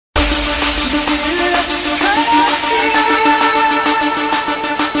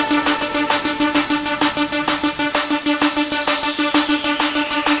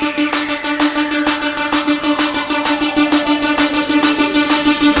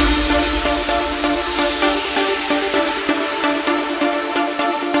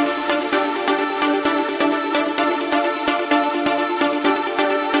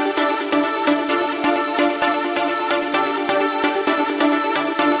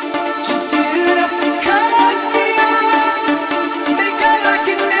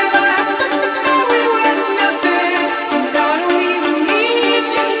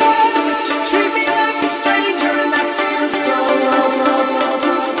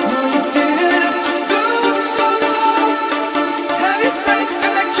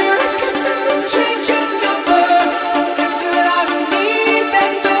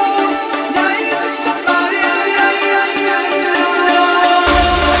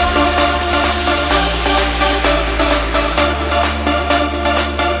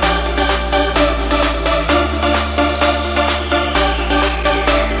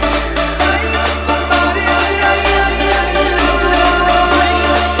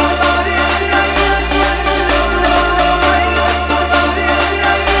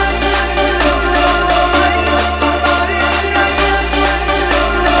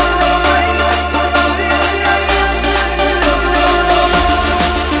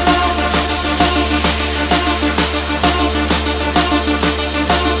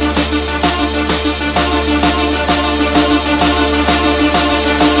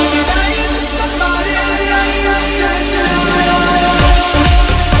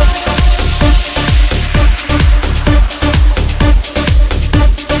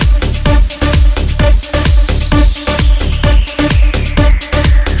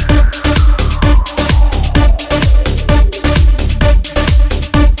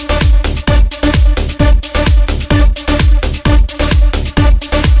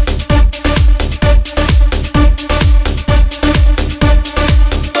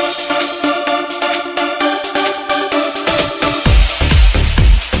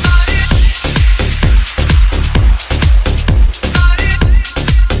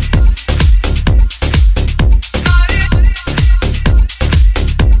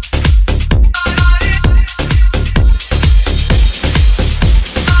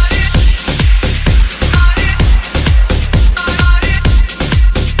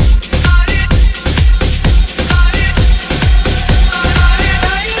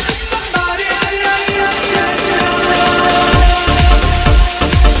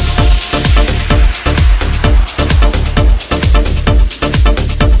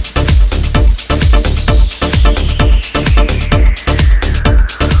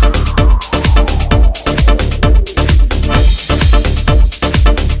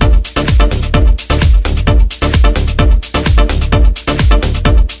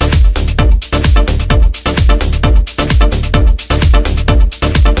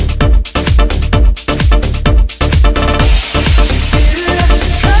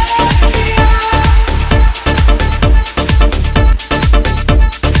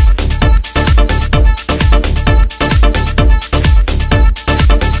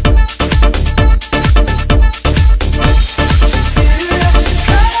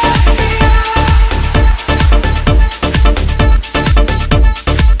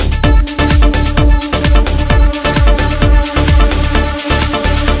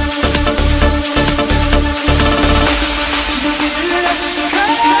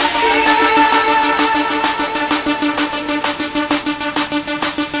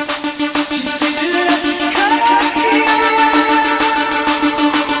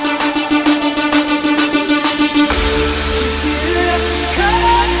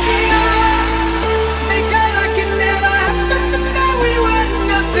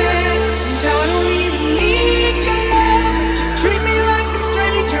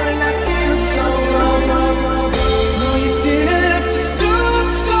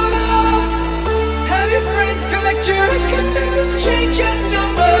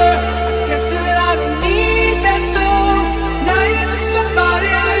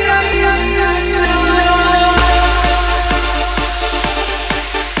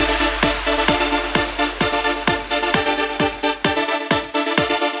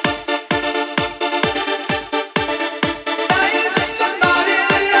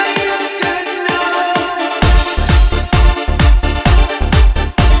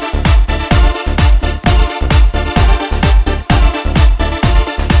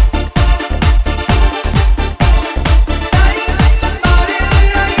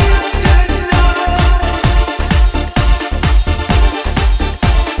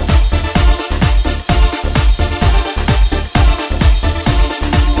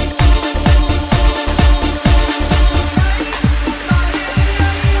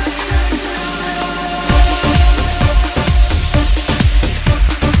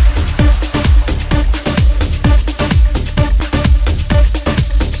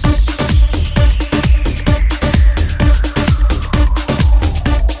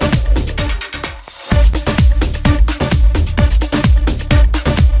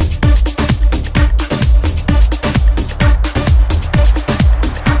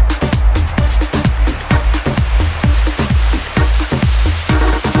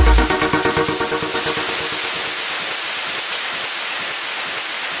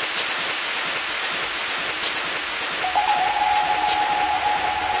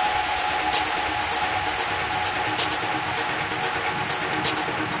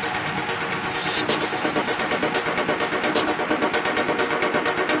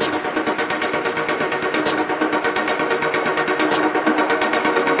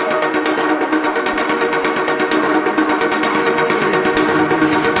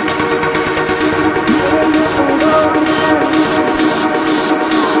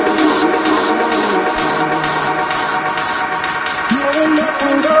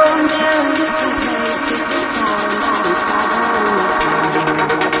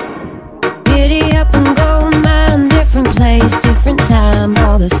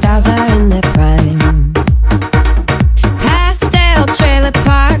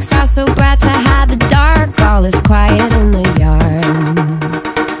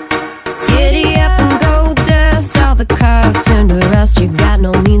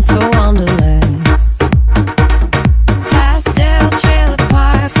means for wanderlust. Pastel trailer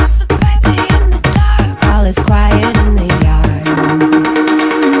parks, just a baby in the dark. All is quiet in the yard.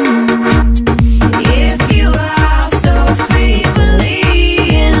 If you are so frequently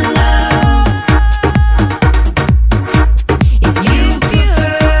in love, if you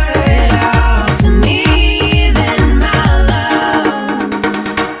prefer it all to me, then my love,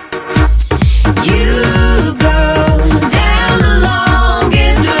 you go down the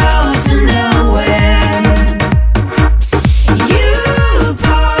longest road to nowhere. You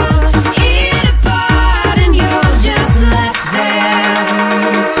pull it apart and you're just left there.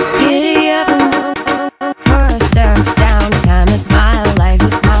 Giddy up for a stars downtime. It's my life,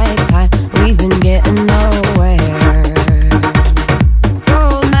 it's my time. We've been getting nowhere.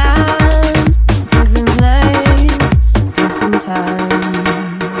 Old man, different place, different time.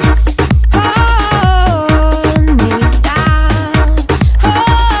 Hold me down,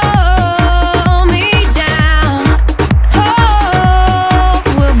 hold me down. Hope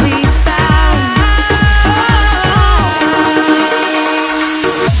will be found.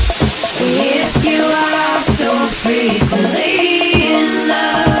 If you are so frequently in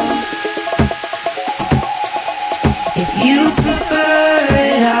love, if you prefer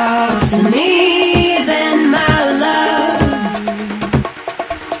it all to me, then my love,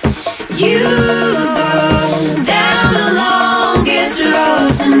 you go down the longest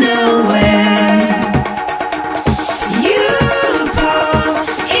road to nowhere. You pull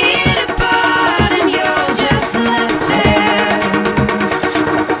it apart and you're just left there.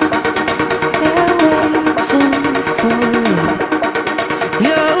 They're waiting for it.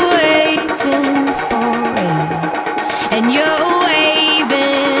 You're waiting for it. And you're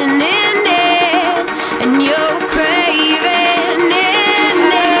waving in it. And you're craving in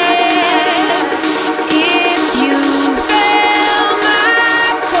it. If you fill my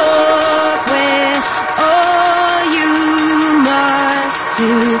cup with all you must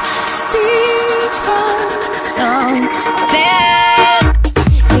do, speak from something.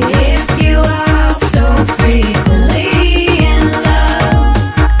 If you are so frequently in love,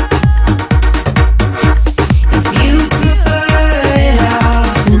 if you prefer it all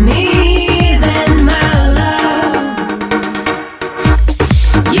to me, then my love,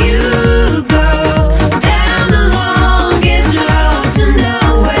 you go down the longest road to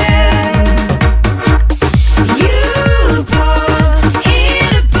nowhere. You pull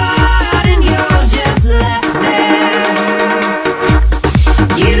it apart and you're just left there.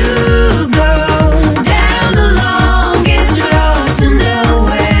 You go down the longest road to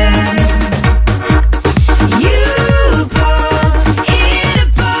nowhere. You pull it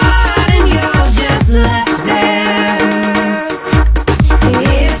apart and you're just left there.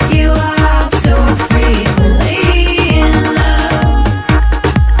 If you are so frequently in love,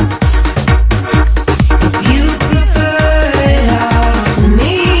 if you prefer it all to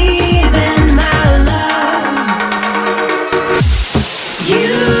me, then my love,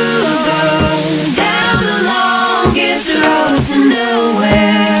 you go down the longest road to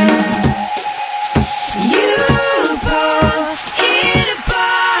nowhere. You pull it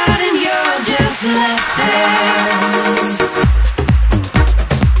apart and you're just left there.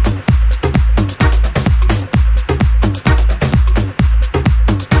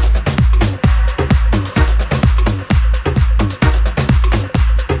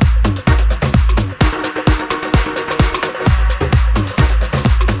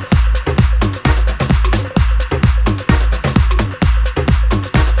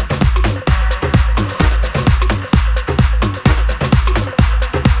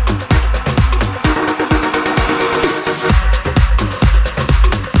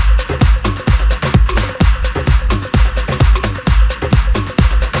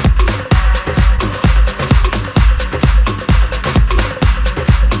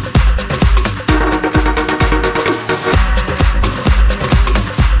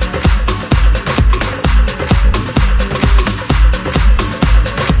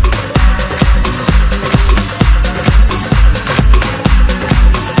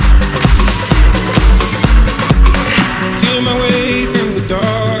 Feel my way through the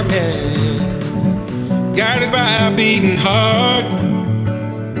darkness, guided by a beating heart.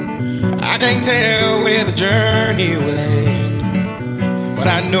 I can't tell where the journey will end, but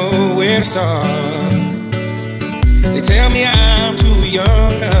I know where to start. They tell me I'm too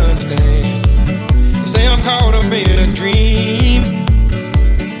young to understand. They say I'm caught up in a dream.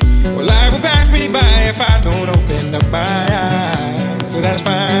 Well, life will pass me by if I don't open up my eyes. So that's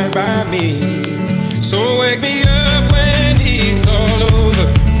fine by me. So wake me up when it's all over,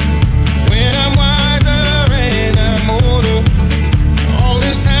 when I'm wiser and I'm older. All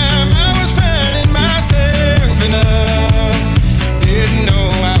this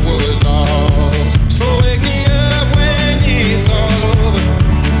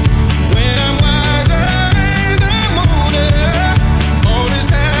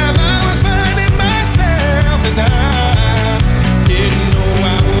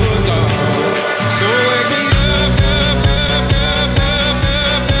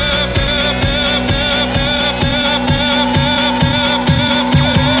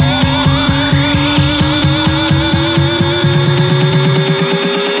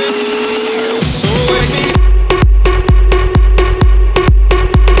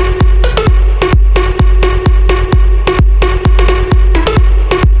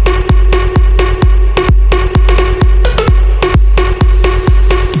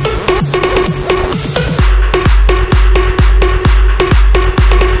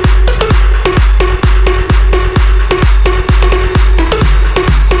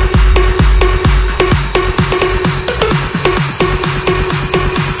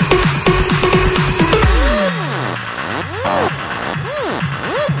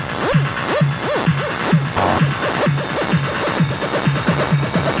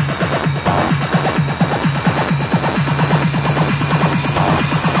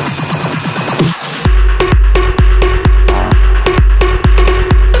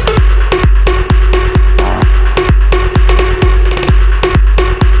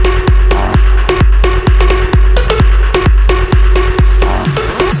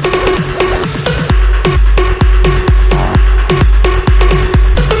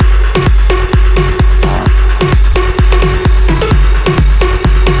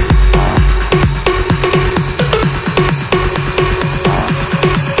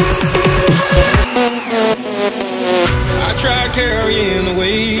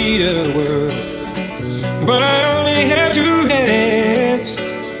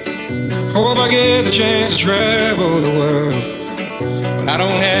get the chance to travel the world, but I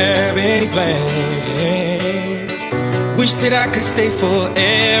don't have any plans. Wish that I could stay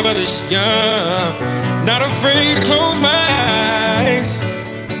forever this young, not afraid to close my eyes.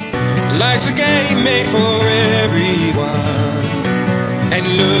 Life's a game made for everyone, and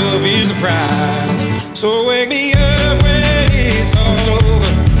love is the prize. So wake me up when it's all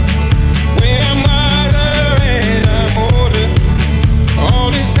over, when I'm wiser and I'm older. All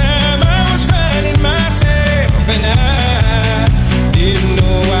this time I was finding myself, and I didn't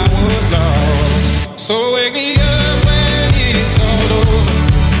know I was lost. So wake me up when it's all over,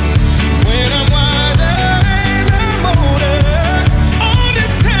 when I'm wiser and I'm older. All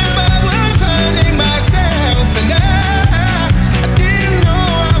this time I was finding myself, and I didn't know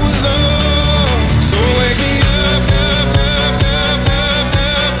I was lost. So wake me up, up, up, up, up,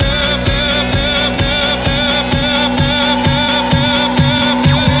 up.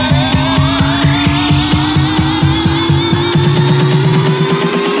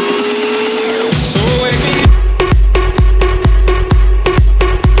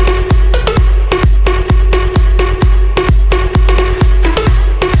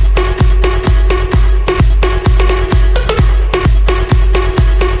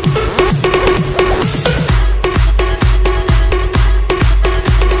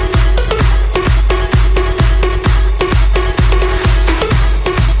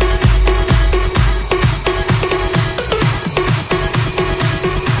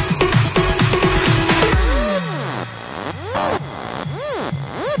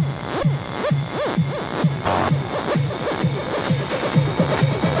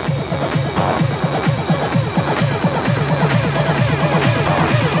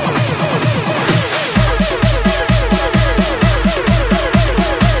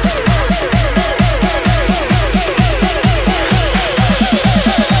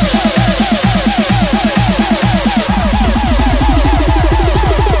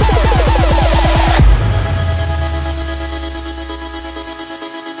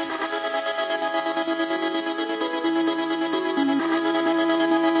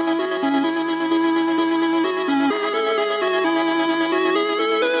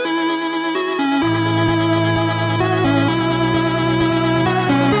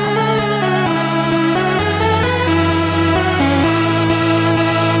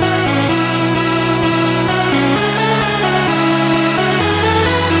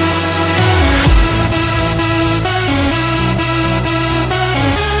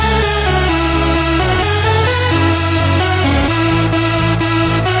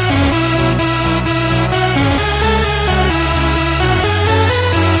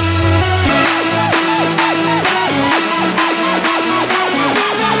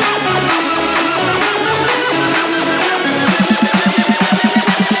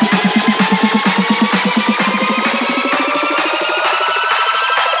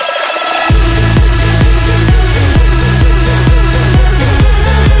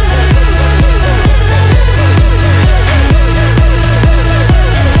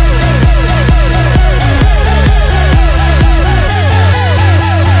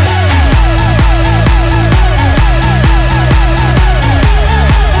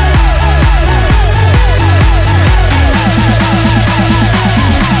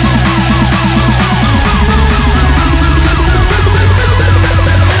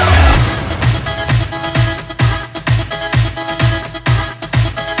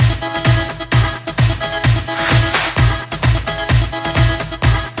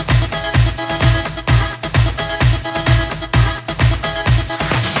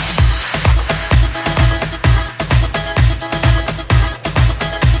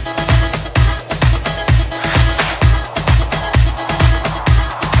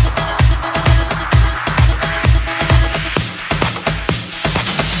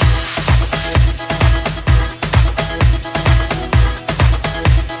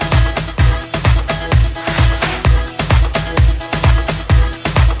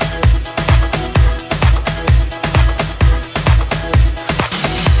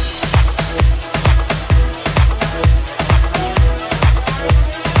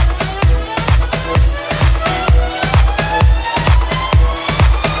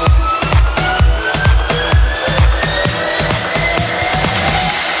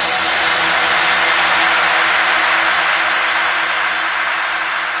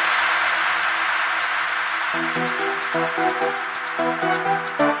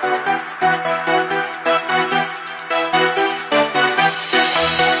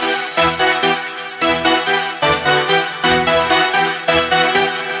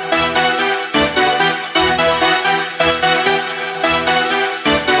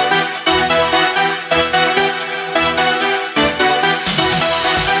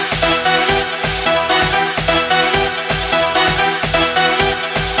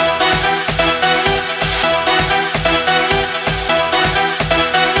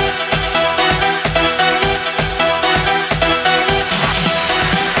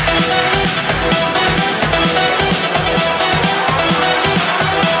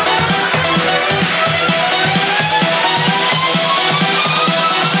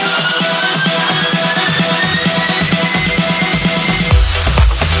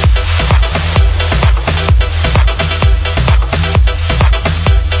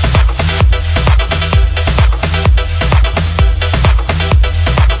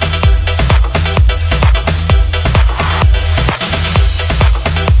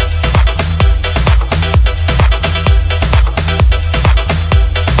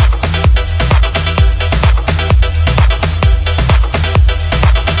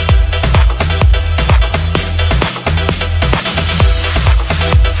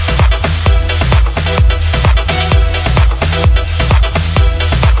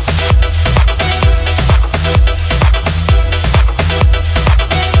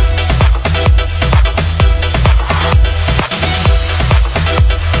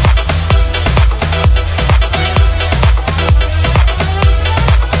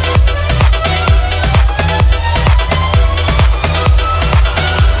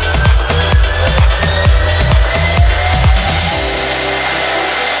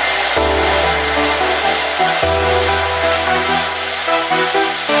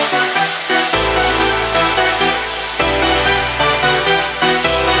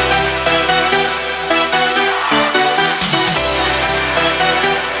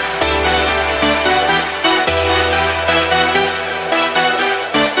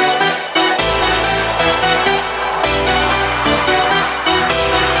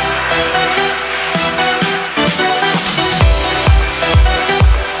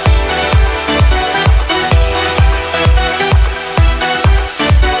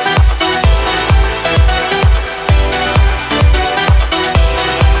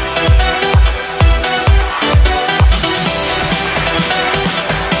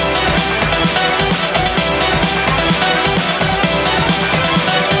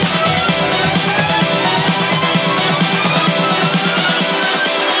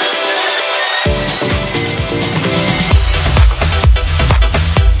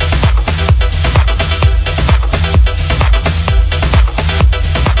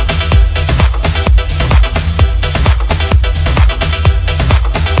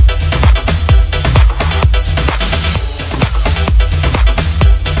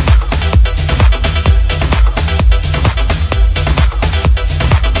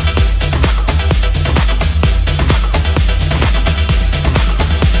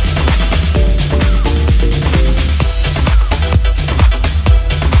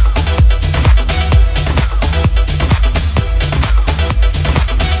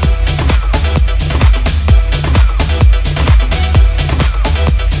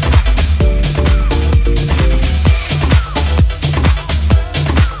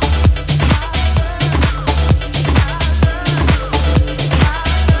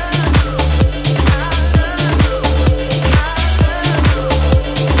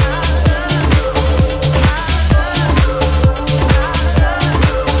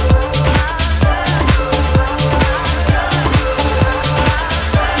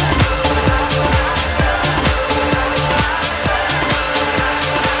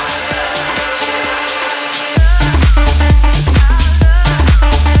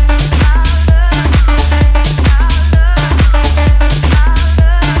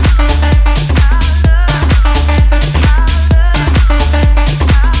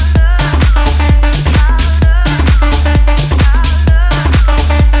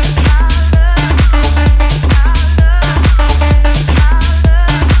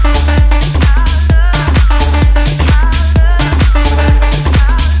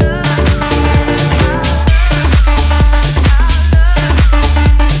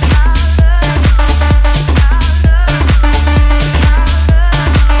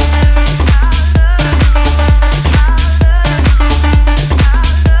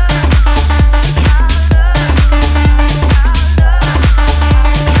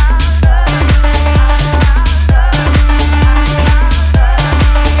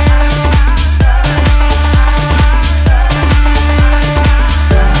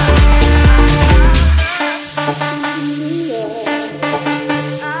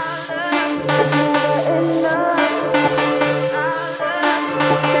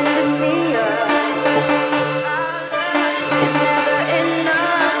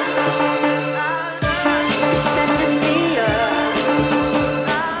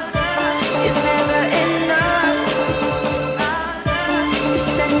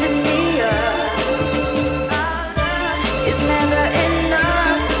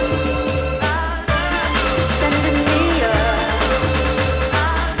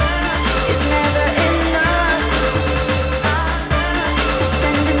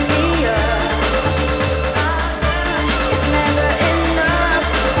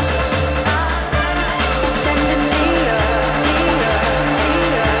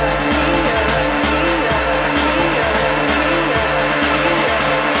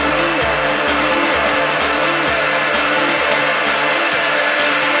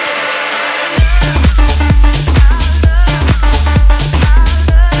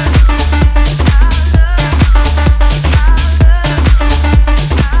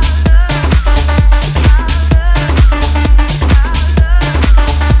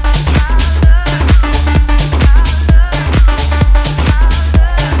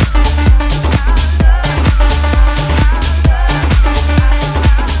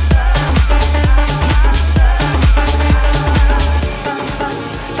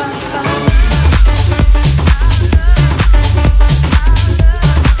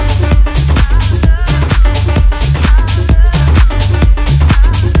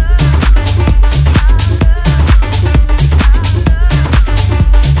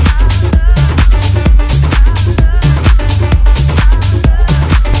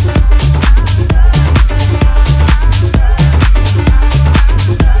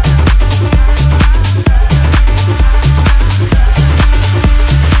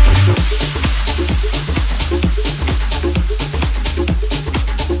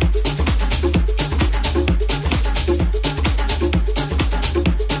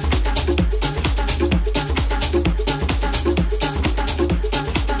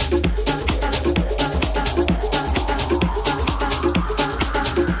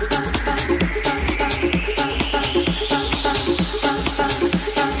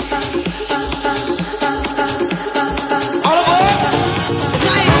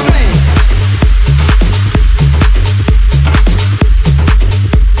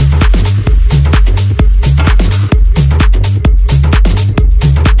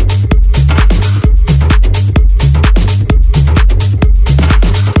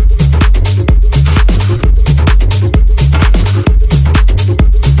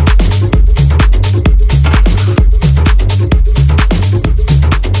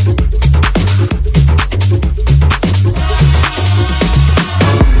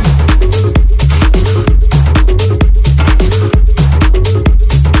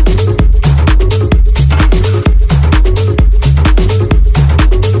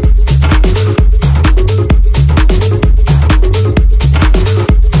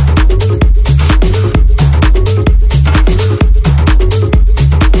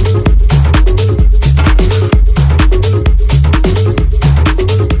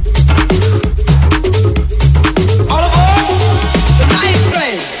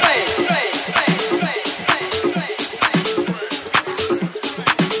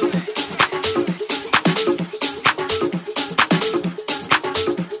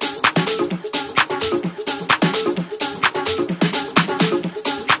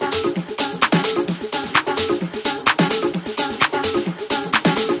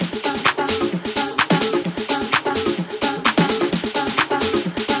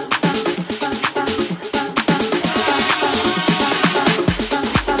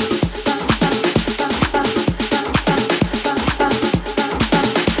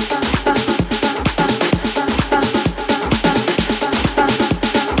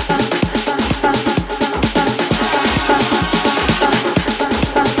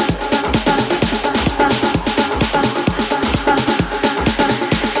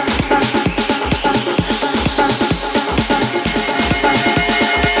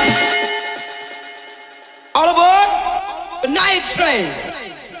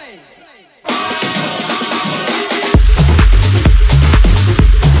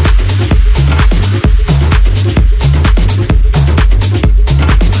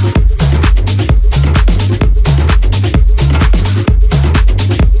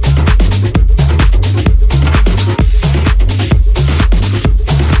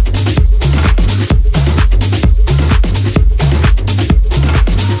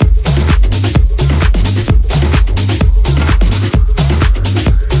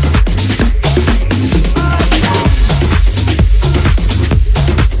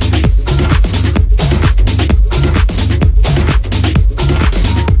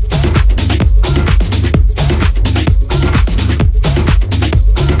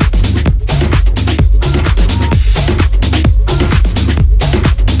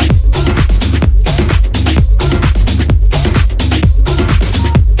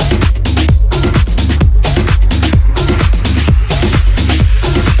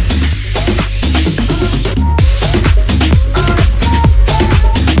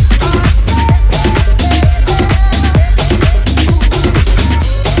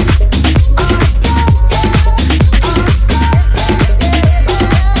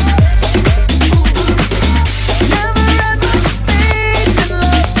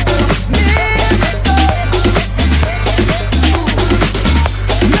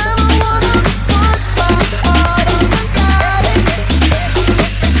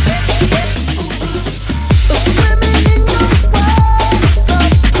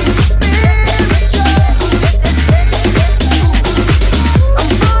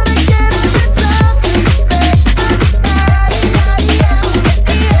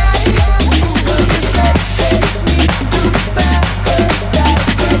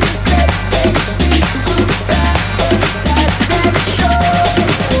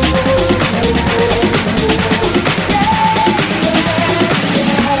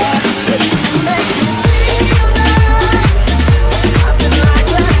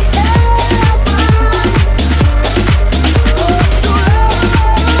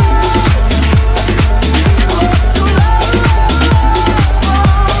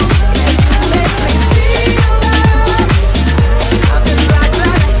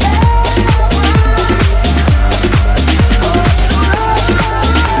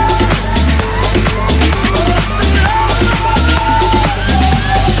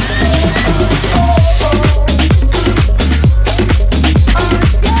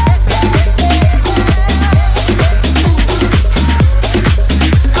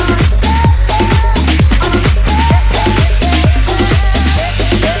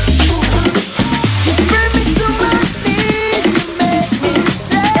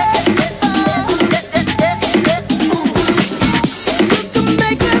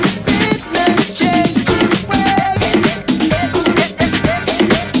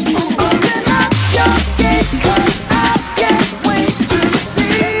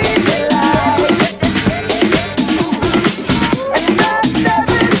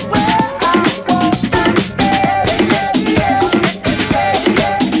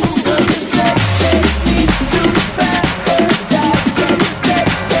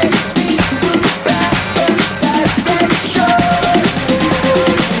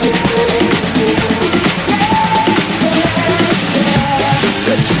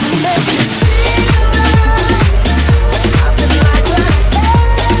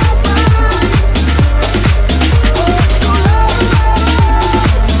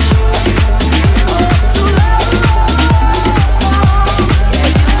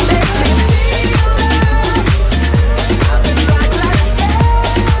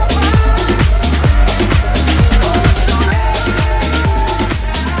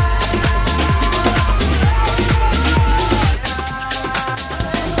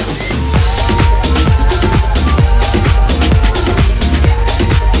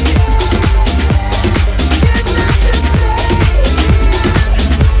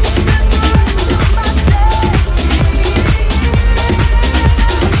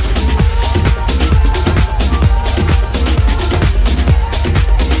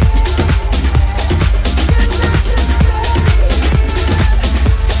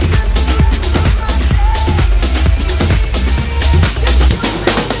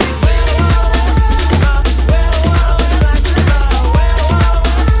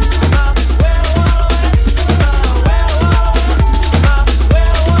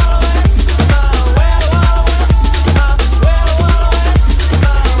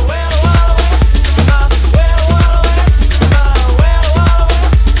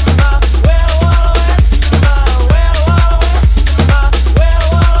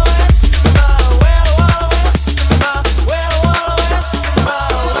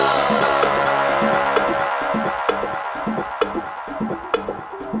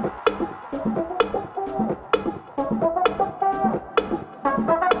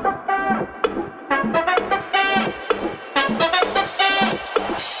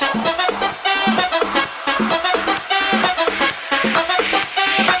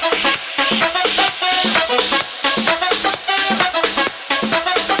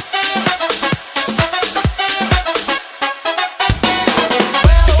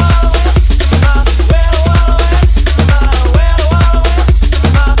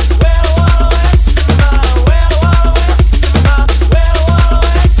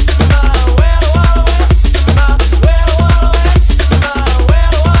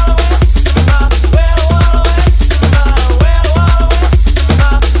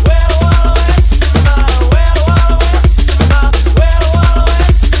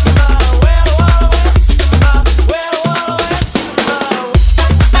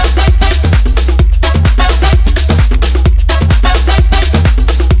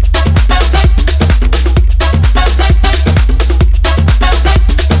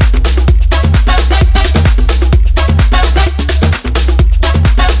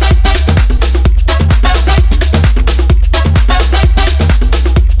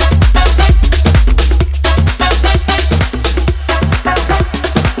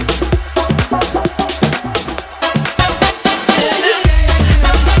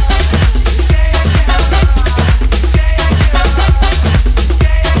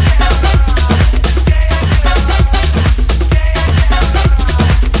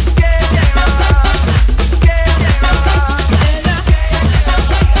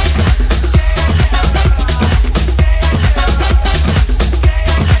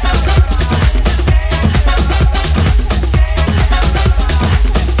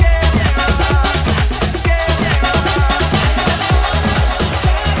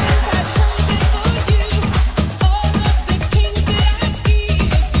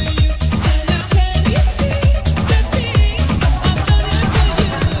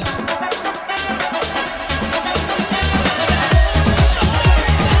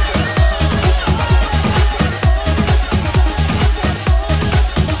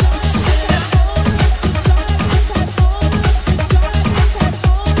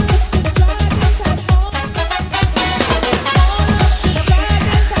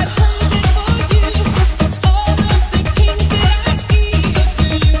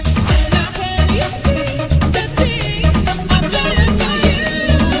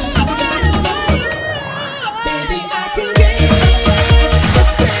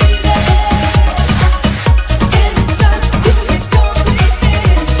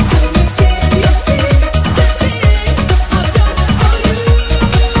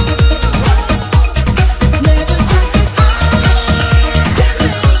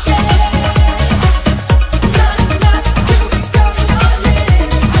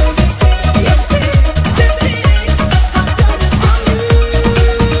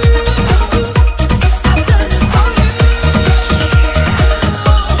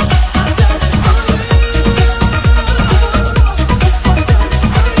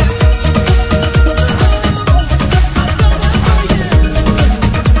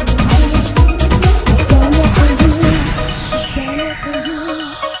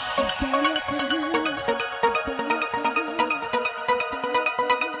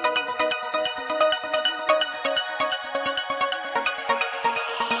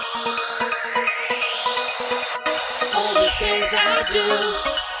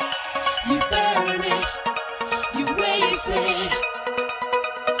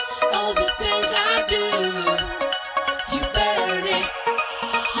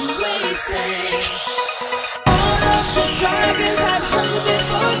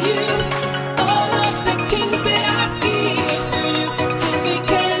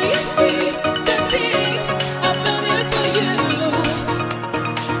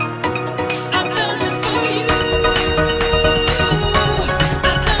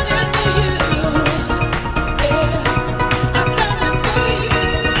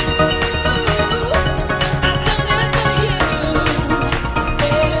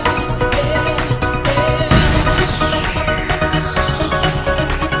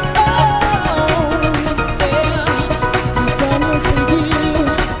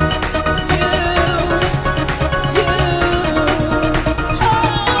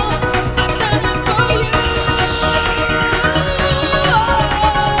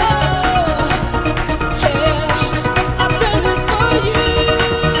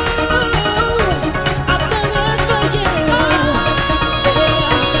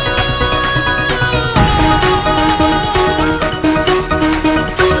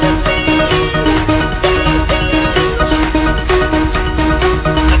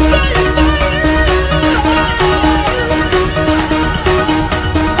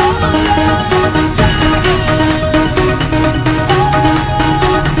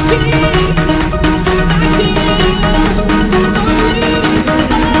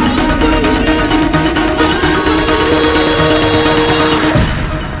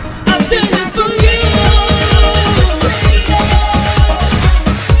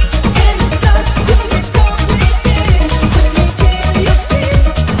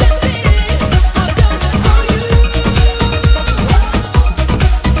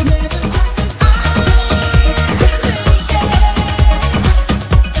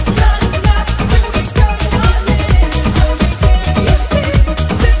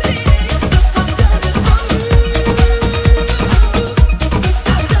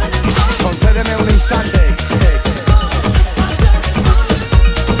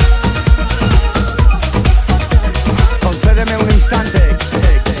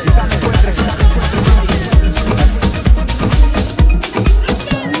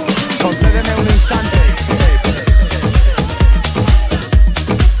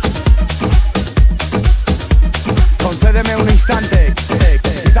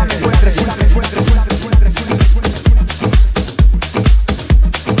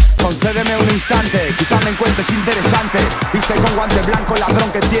 guante blanco,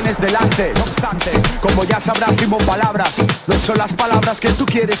 ladrón que tienes delante. No obstante, como ya sabrás, rimo palabras. No son las palabras que tú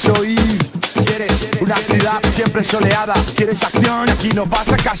quieres oír. Quieres una ciudad siempre soleada. Quieres acción, aquí no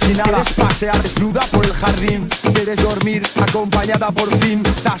pasa casi nada. Quieres pasear desnuda por el jardín. Quieres dormir acompañada por fin.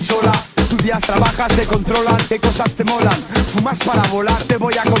 Estás sola, estudias, trabajas, te controlan. ¿Qué cosas te molan? Fumas para volar, te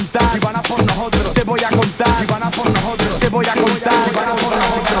voy a contar. Si van a por nosotros, te voy a contar. Si van a por nosotros, te voy a contar. Si van a por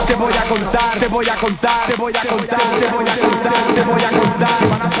nosotros, te voy a contar. Te voy a contar, te voy a contar. Te voy a contar, te voy a contar. Si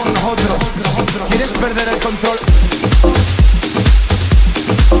van a por nosotros, ¿quieres perder el control?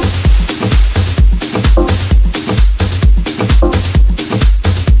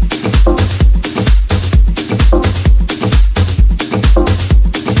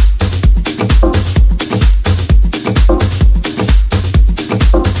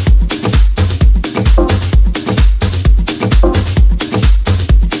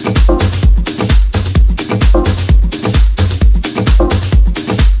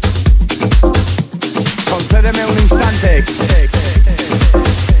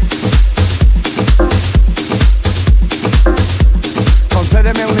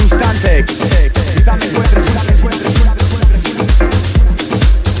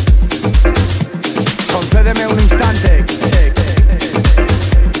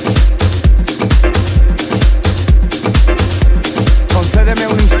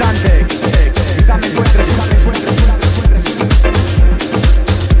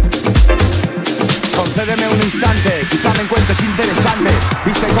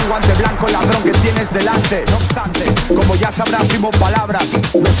 No obstante, como ya sabrás, rimo palabras.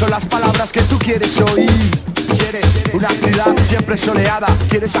 No son las palabras que tú quieres oír. Quieres una ciudad siempre soleada.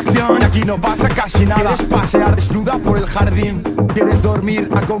 Quieres acción, aquí no pasa casi nada. Quieres pasear desnuda por el jardín. Quieres dormir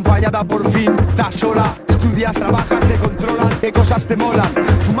acompañada por fin. Estás sola, estudias, trabajas, te controlan. ¿Qué cosas te molan?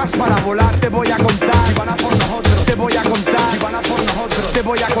 Fumas para volar, te voy a contar. Si van a por nosotros, te voy a contar. Si van a por nosotros, te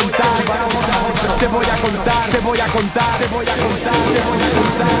voy a contar. Si van a por nosotros, te voy a contar. Te voy a contar, te voy a contar, te voy a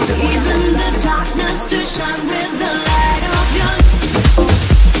contar. Even the darkness to shine with the light of your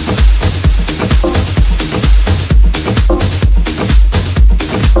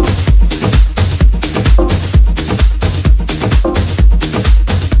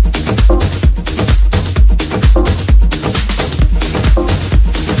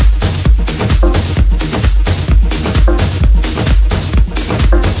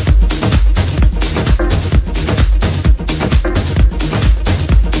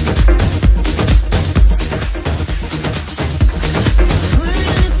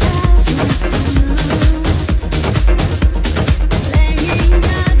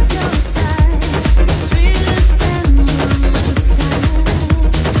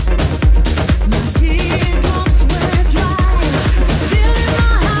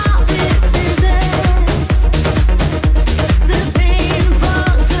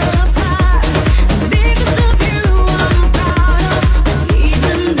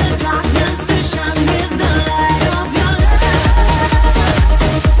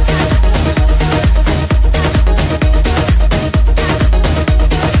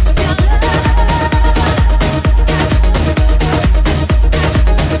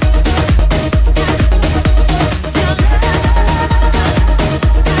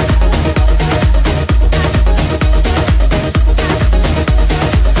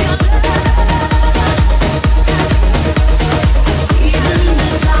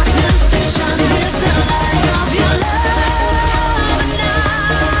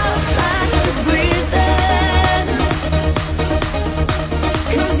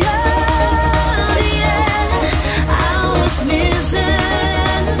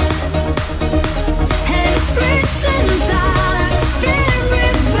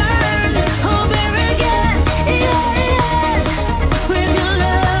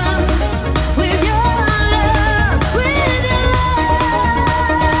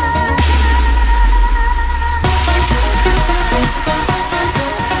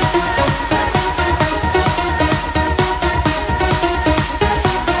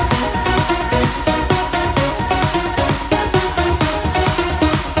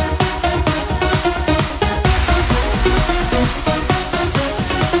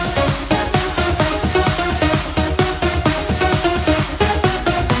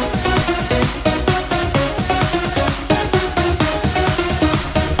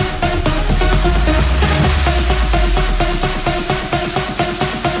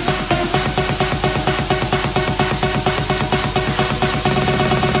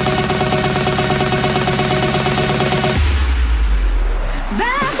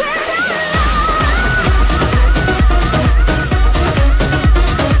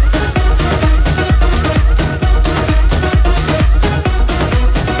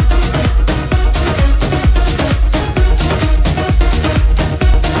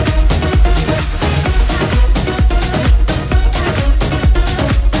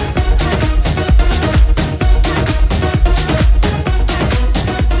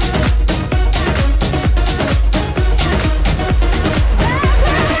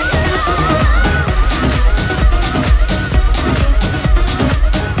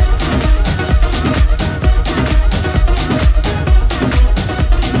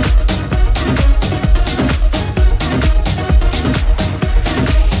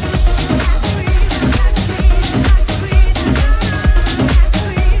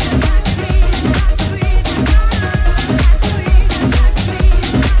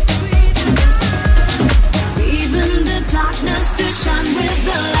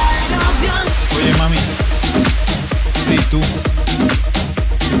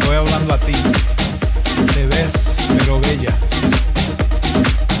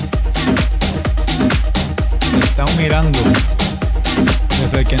estado mirando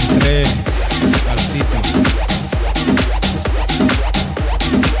desde que entré al sitio.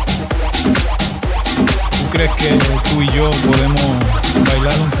 ¿Tú crees que tú y yo podemos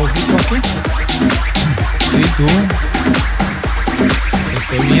bailar un poquito aquí? Sí, tú. Te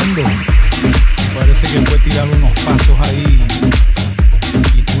estoy viendo. Parece que puedes tirar unos pasos ahí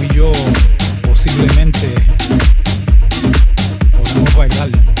y tú y yo posiblemente podemos bailar.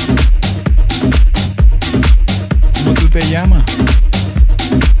 ¿Cómo tú te llamas?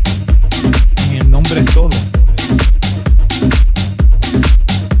 Y el nombre es todo.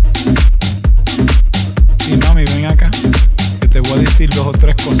 Sí, mami, ven acá, que te voy a decir 2 o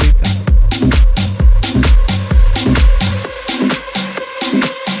 3 cositas.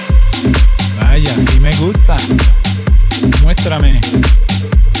 Vaya, sí me gusta. Muéstrame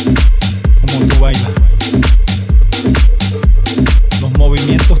cómo tú bailas. Los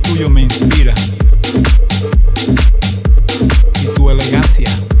movimientos tuyos me inspiran. Y tu elegancia.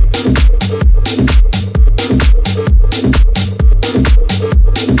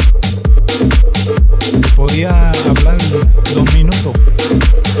 Podía hablar 2 minutos.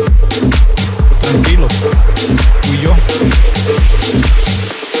 Tranquilo. Tú y yo.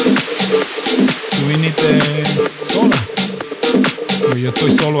 Tú viniste sola. Pues yo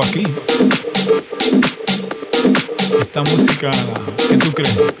estoy solo aquí. Esta música, ¿qué tú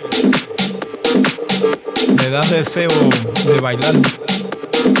crees? Me da deseo de bailar.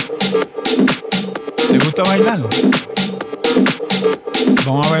 ¿Te gusta bailar?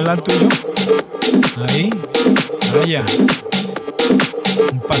 Vamos a bailar tú y yo. Ahí, allá.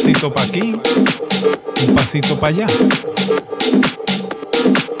 Un pasito para aquí, un pasito para allá.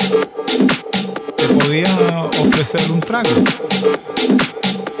 Te podía ofrecer un trago,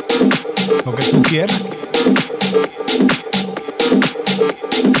 lo que tú quieras.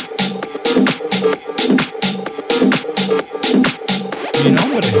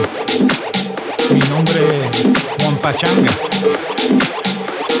 Mi nombre es Juan Pachanga.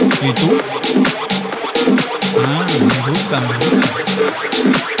 ¿Y tú? Ah, me gusta.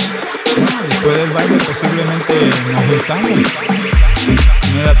 Bueno, después del baile posiblemente nos juntamos.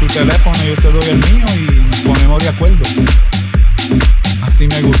 Me da tu teléfono y yo te doy el mío y nos ponemos de acuerdo. Así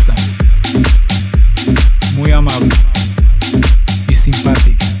me gusta. Muy amable y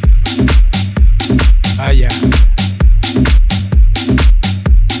simpática. Allá.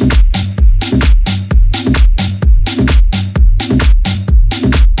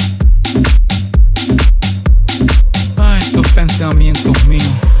 Pensamientos míos,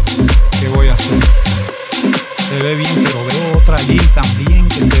 ¿qué voy a hacer? Se ve bien, pero veo otra allí también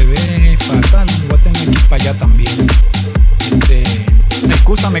que se ve fatal. Voy a tener que ir para allá también.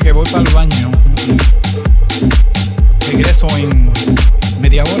 Excúsame que voy para el baño. Regreso en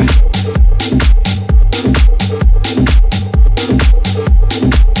media hora.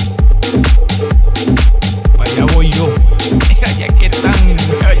 Para allá voy yo. Allá que están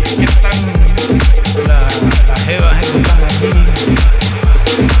las jevas están aquí.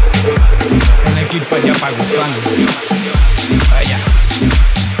 Tienes que ir para allá para gozar. Vaya.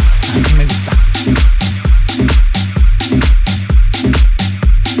 Así me gusta.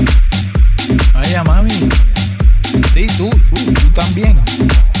 Vaya, mami. Sí, tú también.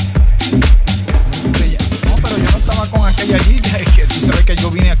 No, pero yo no estaba con aquella allí. Que tú sabes que yo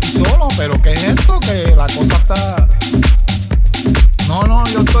vine aquí solo. Pero ¿qué es esto? Que la cosa está... No,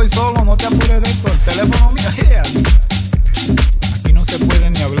 yo estoy solo, no te apures de eso. El teléfono mío, yeah. Aquí no se puede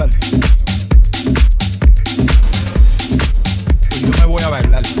ni hablar. Pues yo me voy a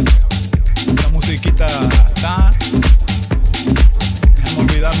bailar. La musiquita está... Déjame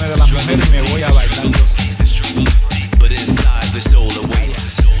olvidarme de las mujeres y me voy a bailar.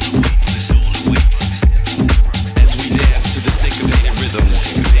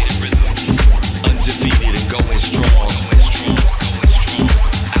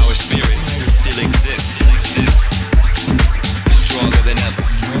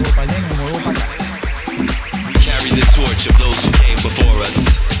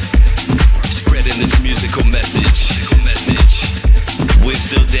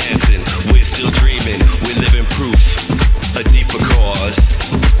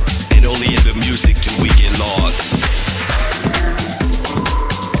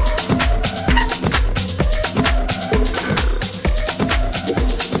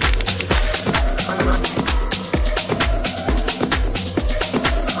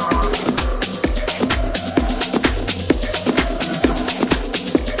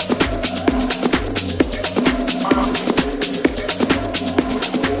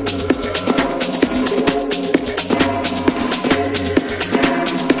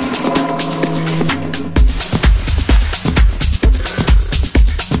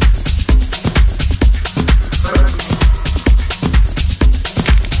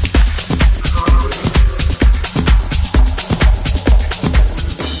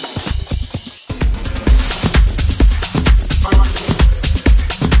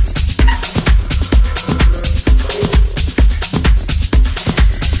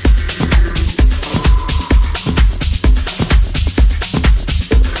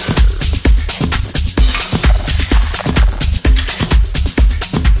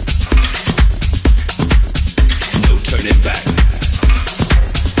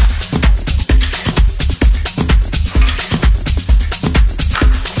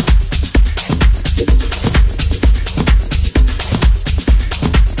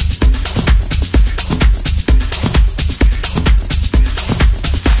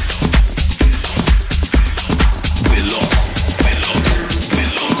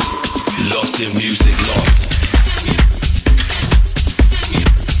 in music, lost.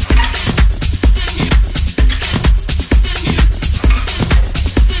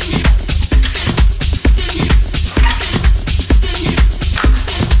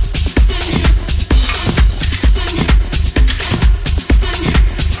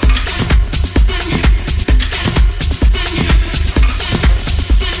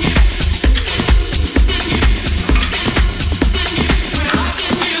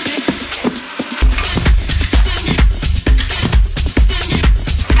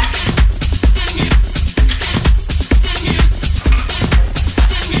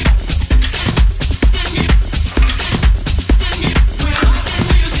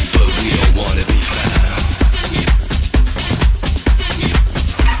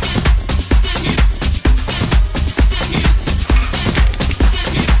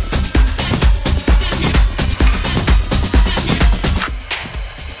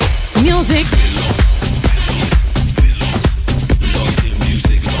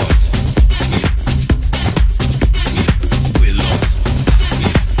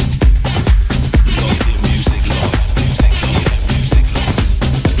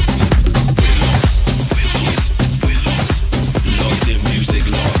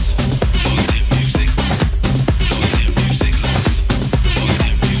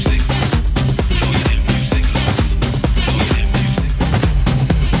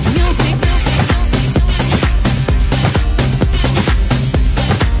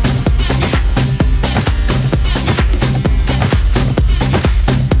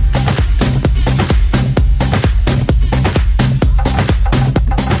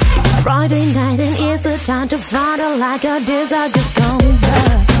 Time to flutter like a desert just coming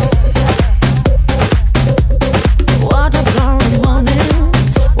back. What a glorious morning.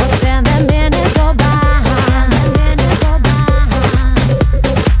 What 10 minutes go by.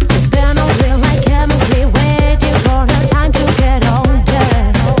 It's been a real like chemistry, waiting for her time to get older.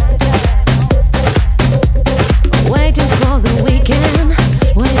 Waiting for the weekend,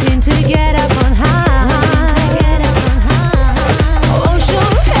 waiting to get up on high. Oh,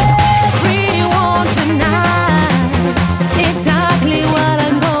 sure, everyone tonight. Exactly what I'm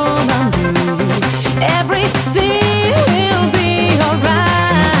gonna do. Everything will be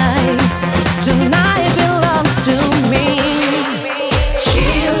alright. Tonight belongs to me. She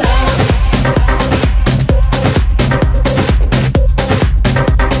loves.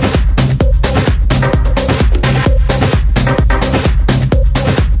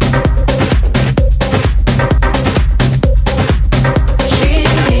 She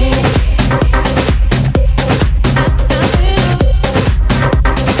needs.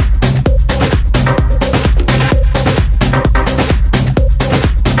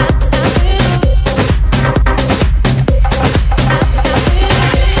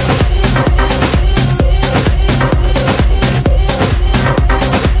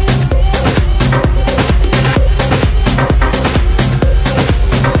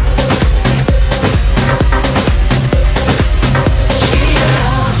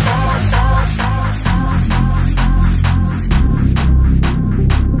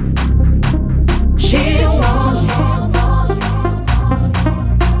 She wants.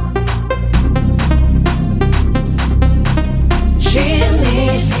 She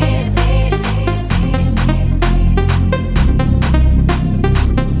needs.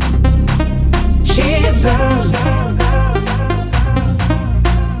 She burns.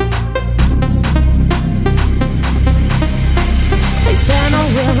 It's been a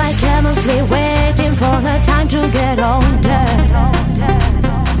real like chemistry, waiting for her time to get older.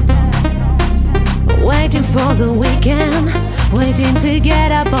 Waiting for the weekend, waiting to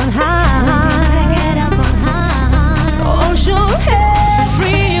get up on high. Oh, sure,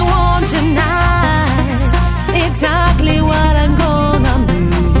 everyone tonight. Exactly what I'm gonna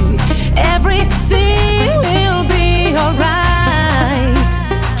do. Everything will be alright.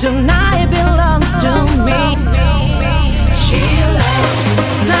 Tonight belongs to me. She loves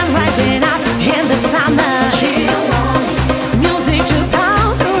sun rising up in the summer. She wants music to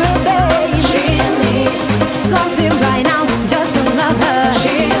pound through her veins. She needs something right now just to love her. She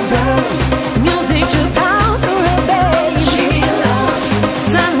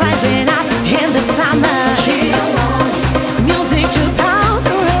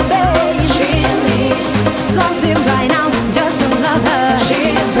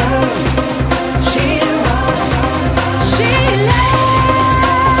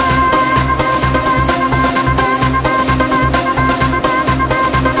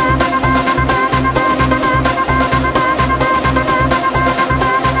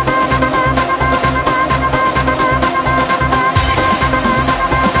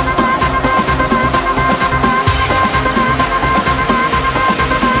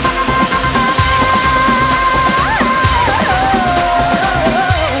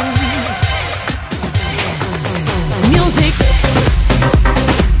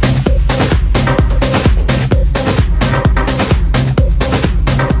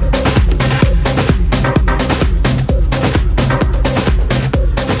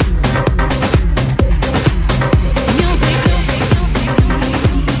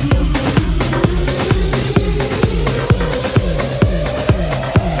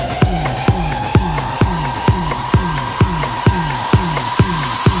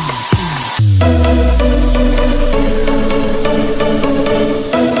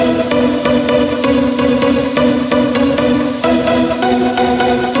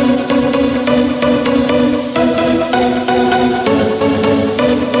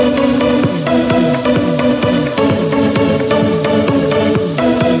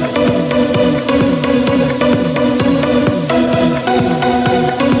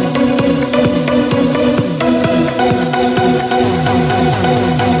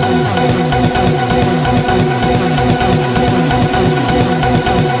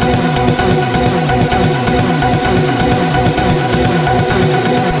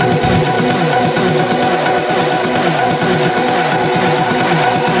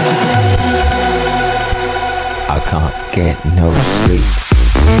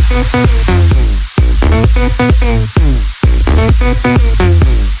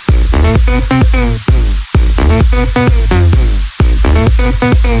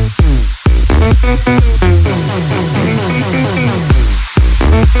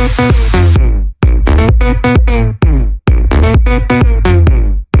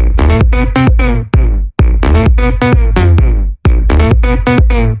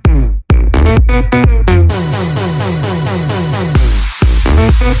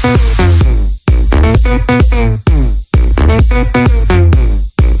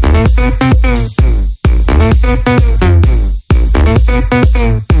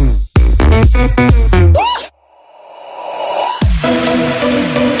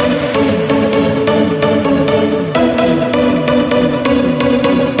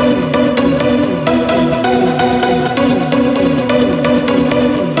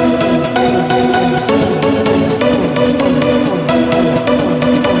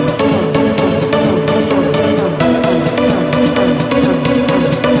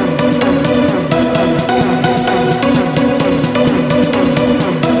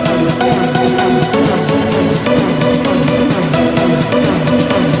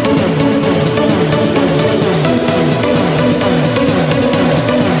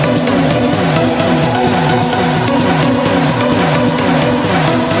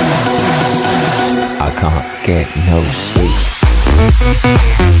get no sleep.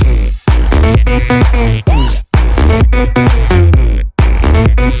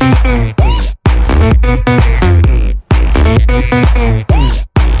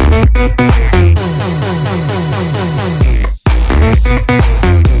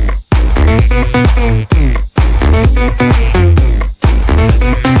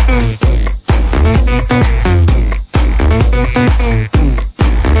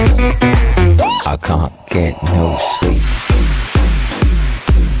 I can't get no sleep.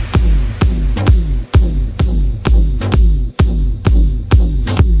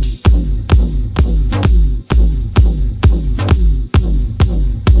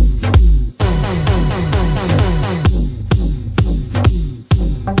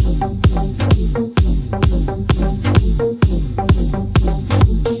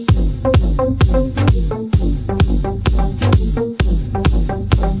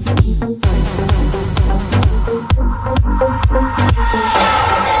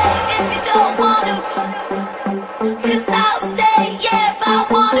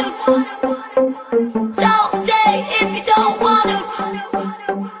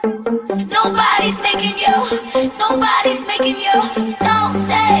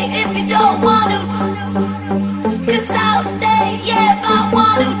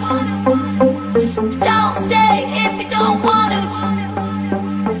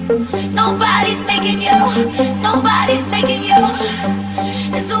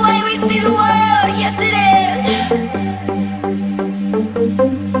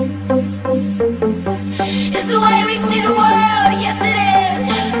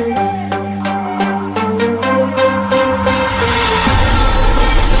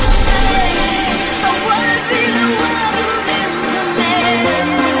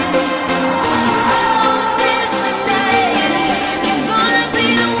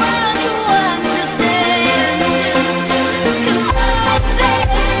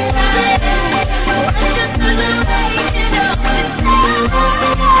 Understand.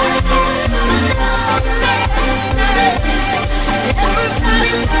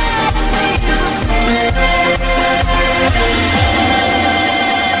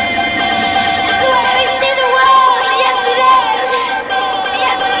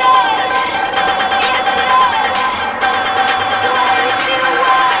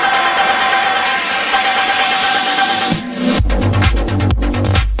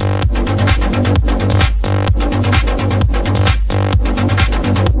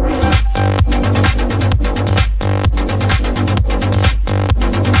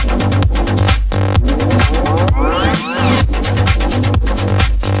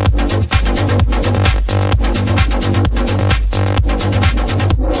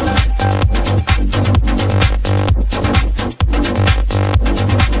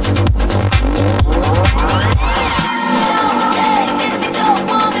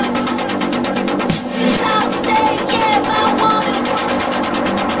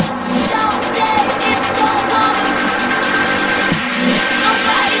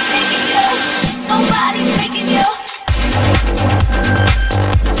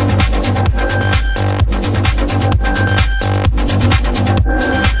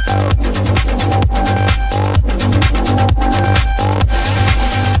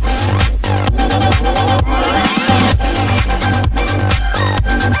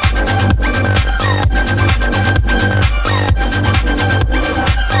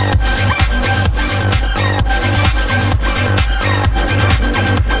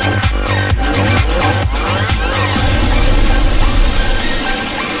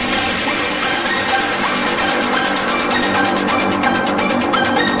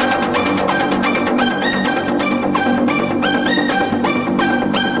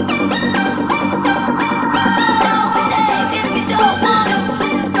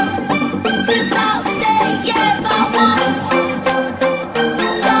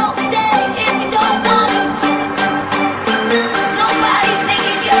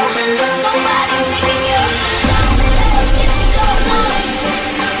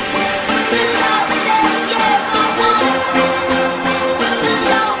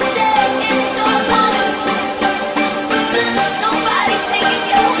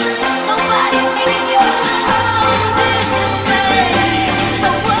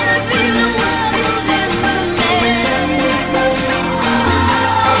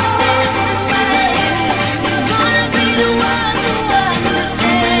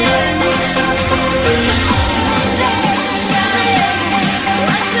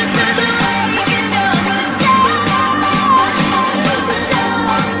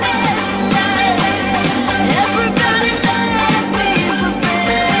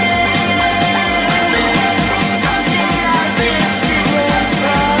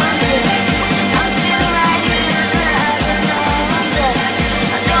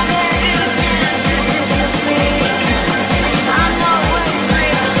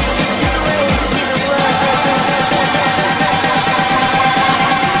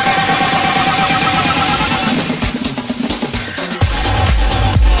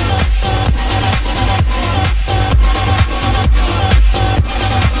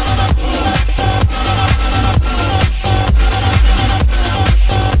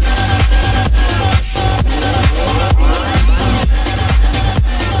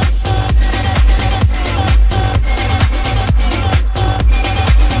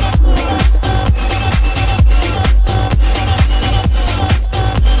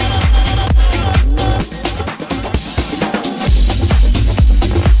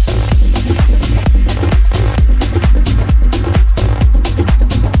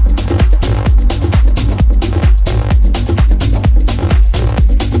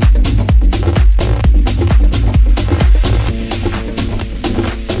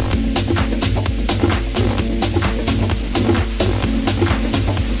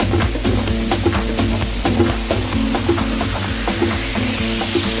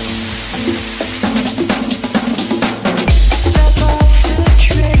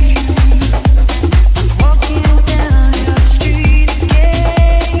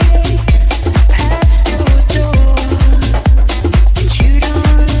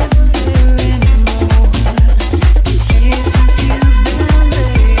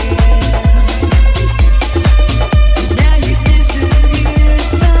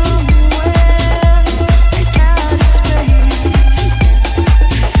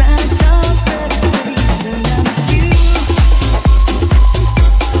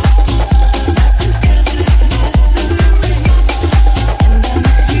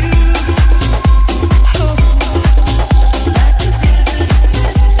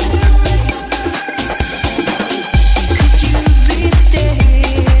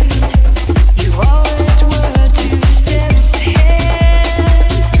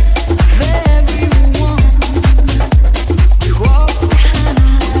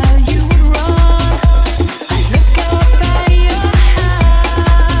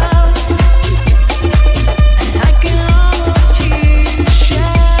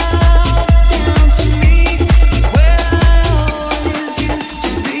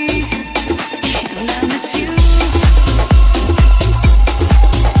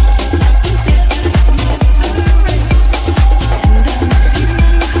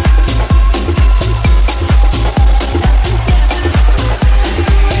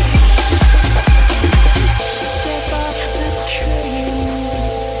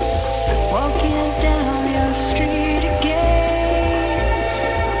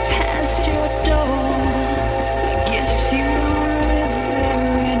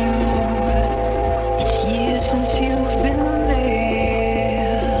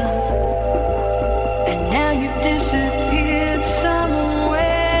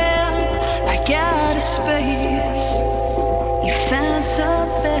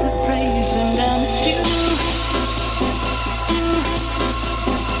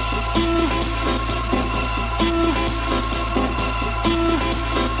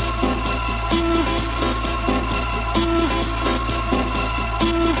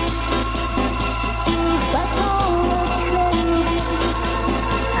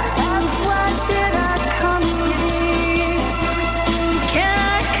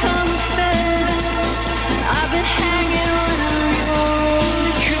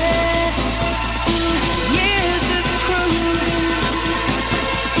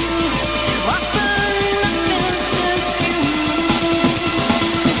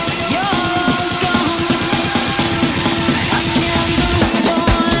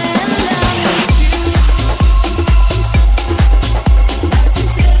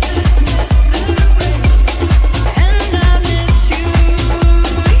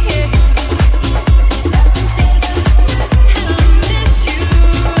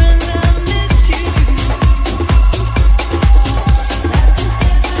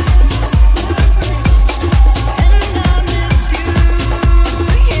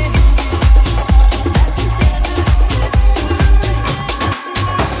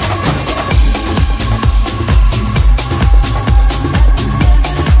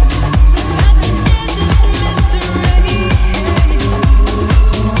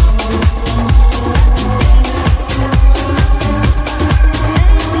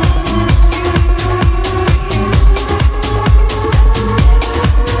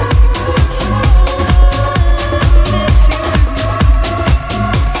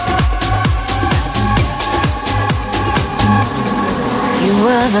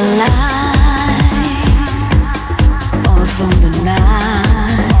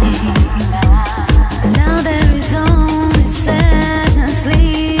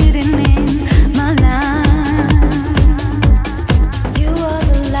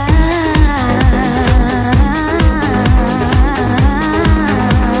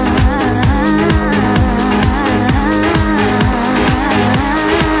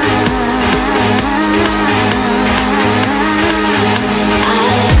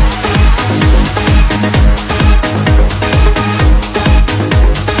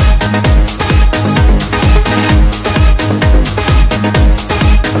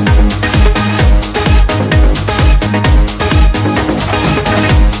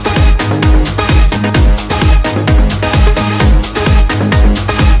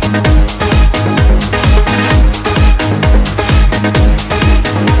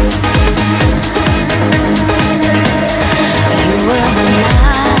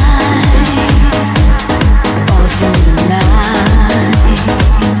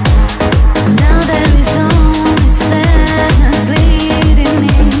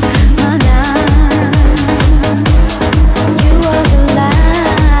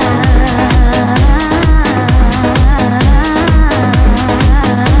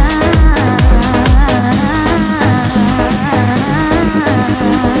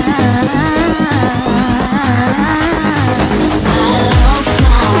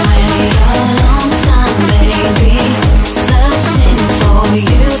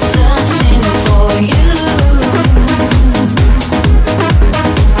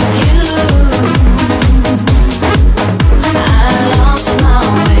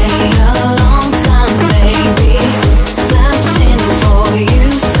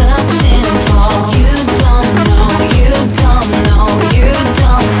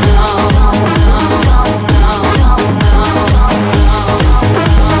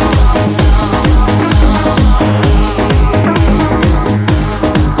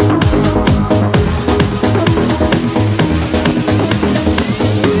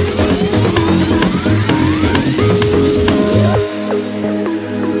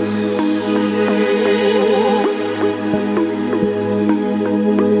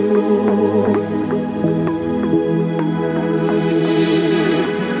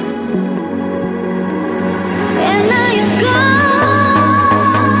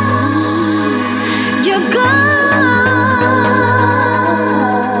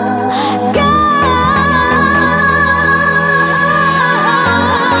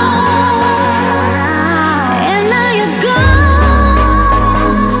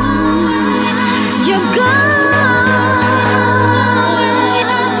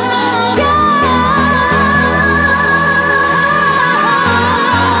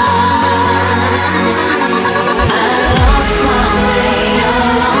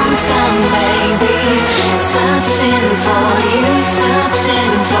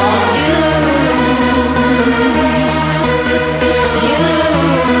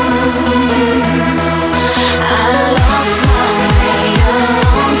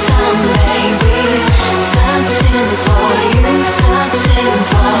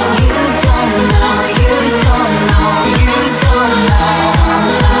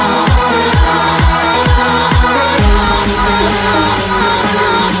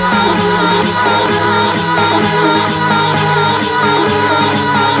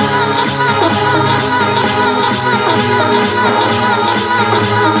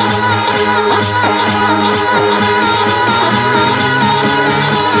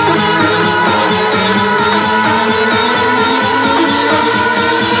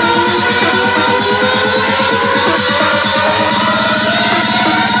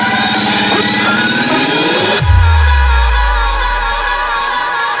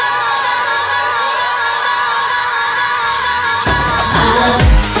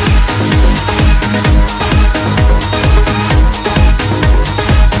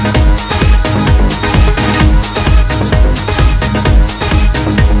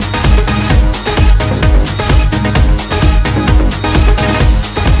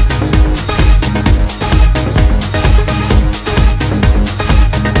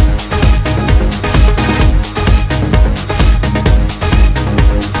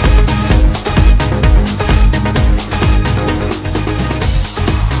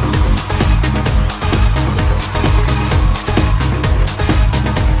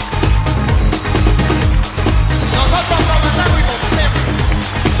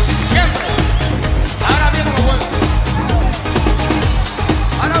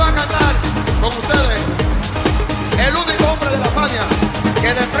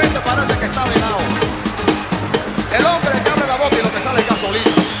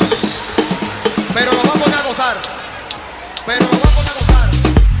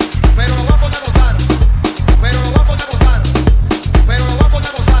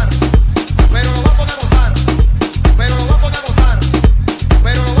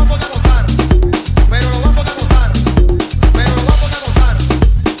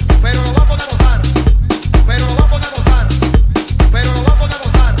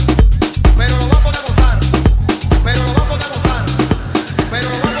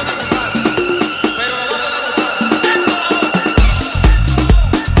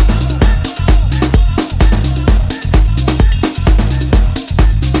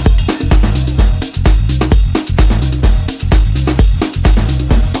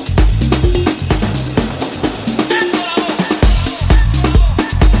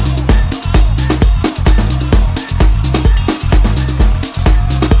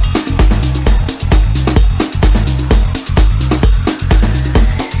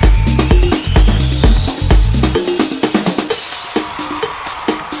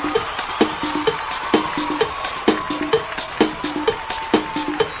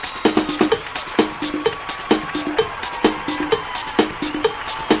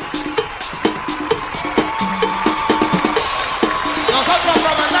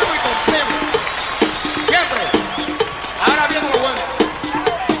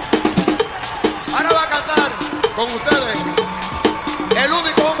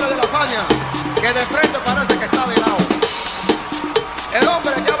 que de frente parece que está de lado. El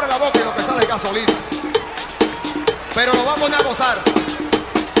hombre que abre la boca y lo que sale es gasolina. Pero lo va a poner a gozar.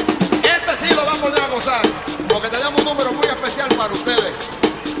 Este sí lo va a poner a gozar, porque tenemos un número muy especial para ustedes.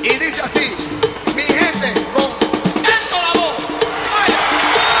 Y dice así, mi gente, con esto la voz. ¡Vaya!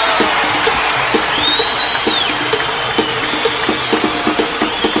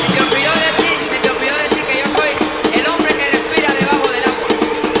 Se te olvidó decir que yo soy el hombre que respira debajo del agua.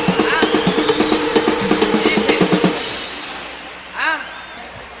 ¿Ah? Dice. ¿Ah?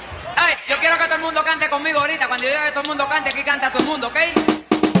 Ay, yo quiero que todo el mundo cante conmigo ahorita. Cuando yo diga que todo el mundo cante, aquí canta todo el mundo, ¿ok? ¿Ok?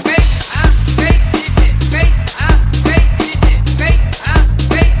 ¿Ah? ¿Ok? Dice. ¿Ok? ¿Ah? ¿Ok? Dice. ¿Ok? ¿Ah?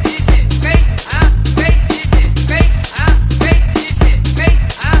 ¿Ok? Dice. ¿Ok? ¿Ah? ¿Ok? Dice.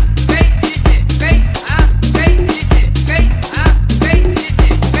 ¿Ok? ¿Ah? ¿Ok? Dice. ¿Ok? ¿Ah?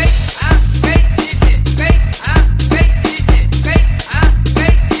 ¿Ok? Dice. ¿Ok? ¿Ah? ¿Ok? Dice. ¿Ok? ¿Ah? ¿Ok? Dice. ¿Ok? ¿Ah? ¿Ok? Dice. ¿Ok?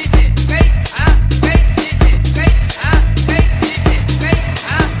 ¿Ah? ¿Ok? Dice. ¿Ok? ¿Ah? ¿Ok? Dice. ¿Ok? ¿Ah? ¿Ok? Dice.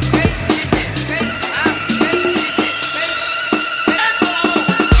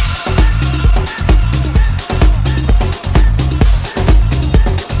 ¿Ok?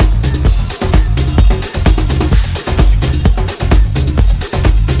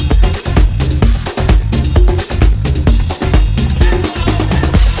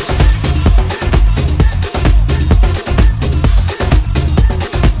 ¿Ok? Dice. ¿Ok?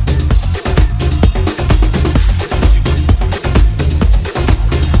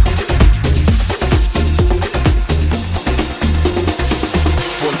 ¿Ah? ¿Ok? Dice.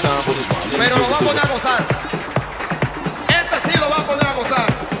 ¿Ok? Pero lo va a poner a gozar. Este sí lo va a poner a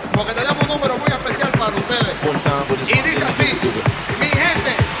gozar, porque tenemos un número muy especial para ustedes. Y dice así, mi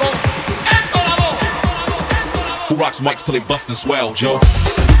gente, con esto la voz. Who rocks mics till they bust and swell, Joe?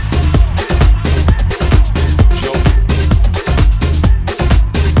 Joe.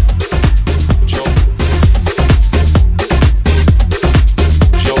 Joe.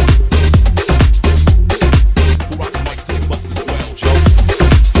 Joe. Who rocks mics till they bust and swell, Joe?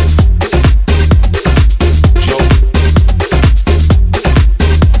 Joe.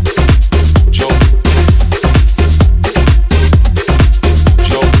 Joe. Joe.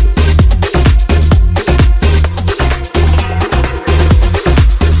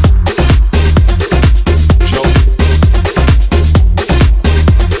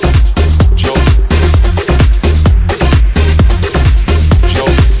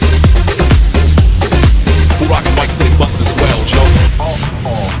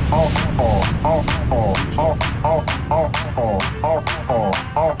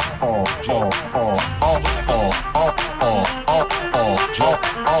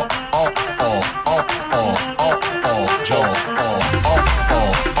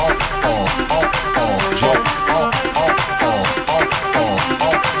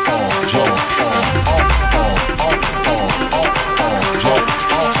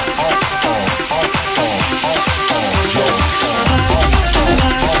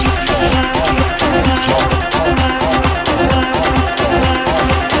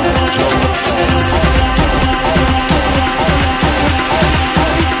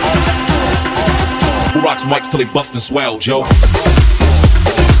 Who rocks mics till they bust and swell, Joe?